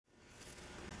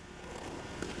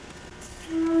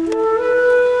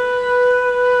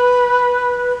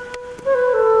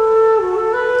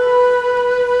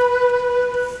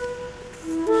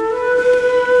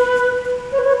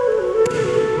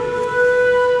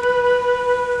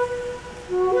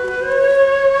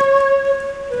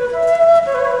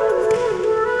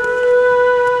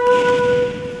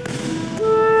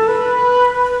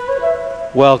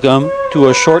Welcome to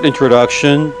a short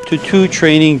introduction to 2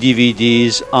 training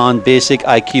DVDs on basic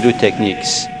Aikido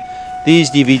techniques. These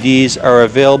DVDs are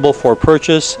available for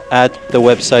purchase at the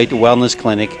website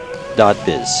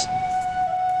wellnessclinic.biz.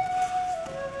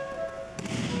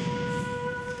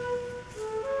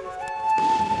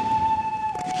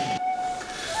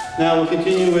 Now we'll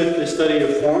continue with the study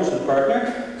of forms with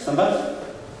partner, Samba.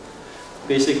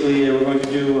 Basically, we're going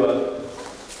to do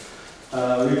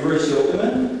reverse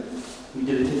yokomen. We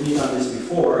did a technique on this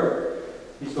before.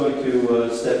 He's going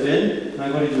to step in, and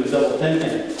I'm going to do a double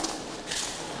ten-ten.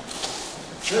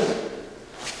 Good.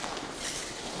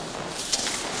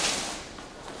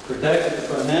 Protect with the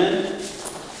front hand.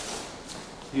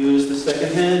 Use the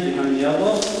second hand behind the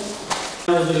elbow.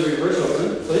 Now we'll do the reverse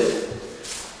yokomen, please.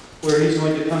 Where he's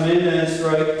going to come in and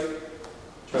strike.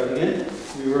 Try it again.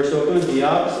 Reverse yokomen, the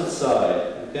opposite side.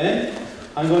 Okay?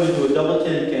 I'm going to do a double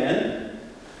ten-can.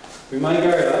 Bring my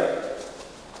guard up.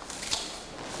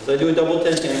 As I do a double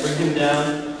ten-can, bring him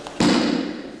down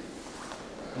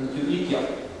into Ikkyo.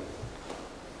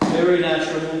 Very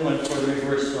natural movement for the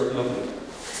reverse sword yokomen.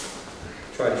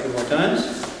 Try it 2 more times.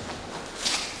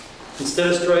 Instead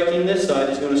of striking this side,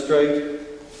 he's going to strike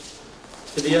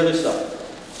to the other side.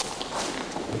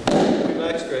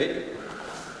 Back straight.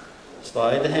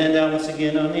 Slide the hand down once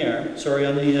again on the arm. Sorry,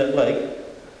 on the leg.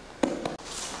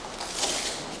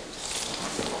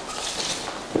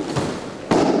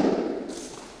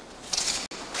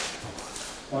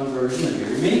 One version of your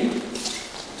me.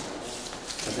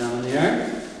 Put down on the arm.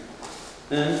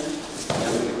 And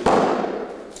down we go.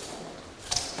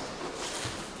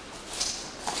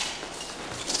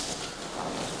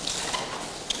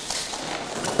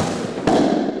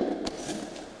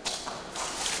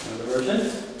 Another version.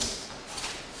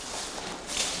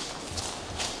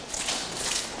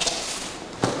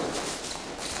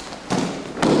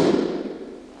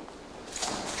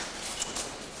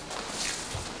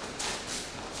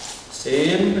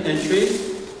 Same entry,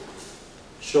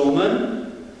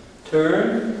 showman,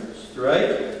 turn, strike,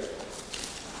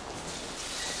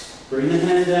 bring the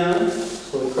hand down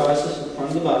so it crosses in front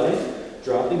of the body,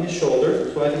 dropping his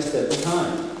shoulder so I can step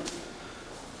behind.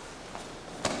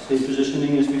 Same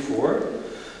positioning as before,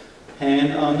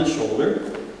 hand on the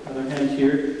shoulder, other hand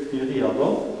here near the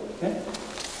elbow. Okay.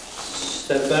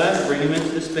 Step back, bring him into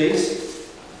the space,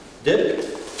 dip,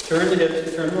 turn the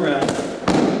hips, turn them around.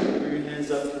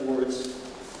 Up towards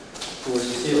the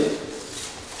ceiling.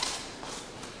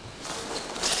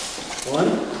 1,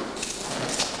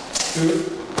 2,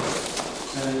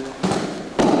 and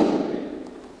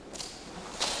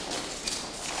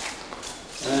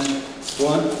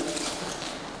 1,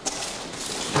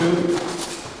 2,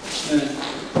 and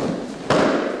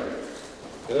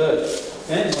good.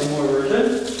 And one more version.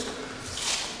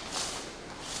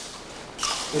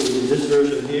 We do this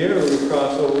version here, where we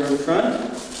cross over in front.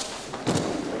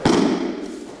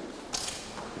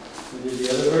 We do the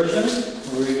other version,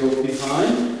 where we go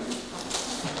behind.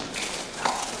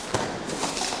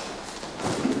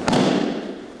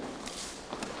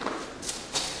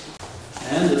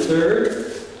 And the third,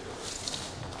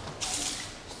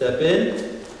 step in,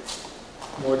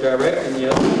 more direct than the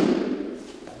other.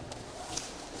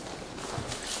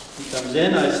 He comes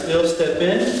in, I still step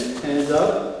in, hands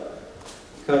up,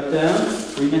 cut down,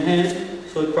 bring the hand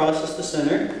so it crosses the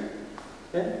center.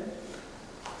 Okay?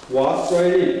 Walk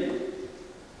right in.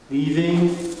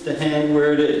 Leaving the hand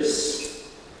where it is.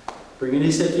 Bringing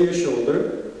his head to your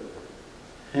shoulder.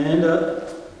 Hand up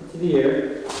into the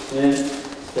air. And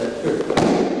step through.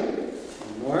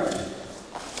 One more.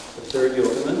 The third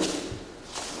yokomen.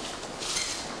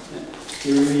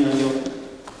 Kirimi on yokomen.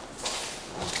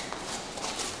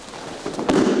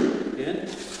 Again.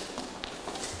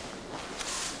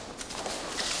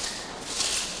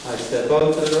 I step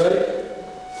out to the right.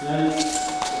 And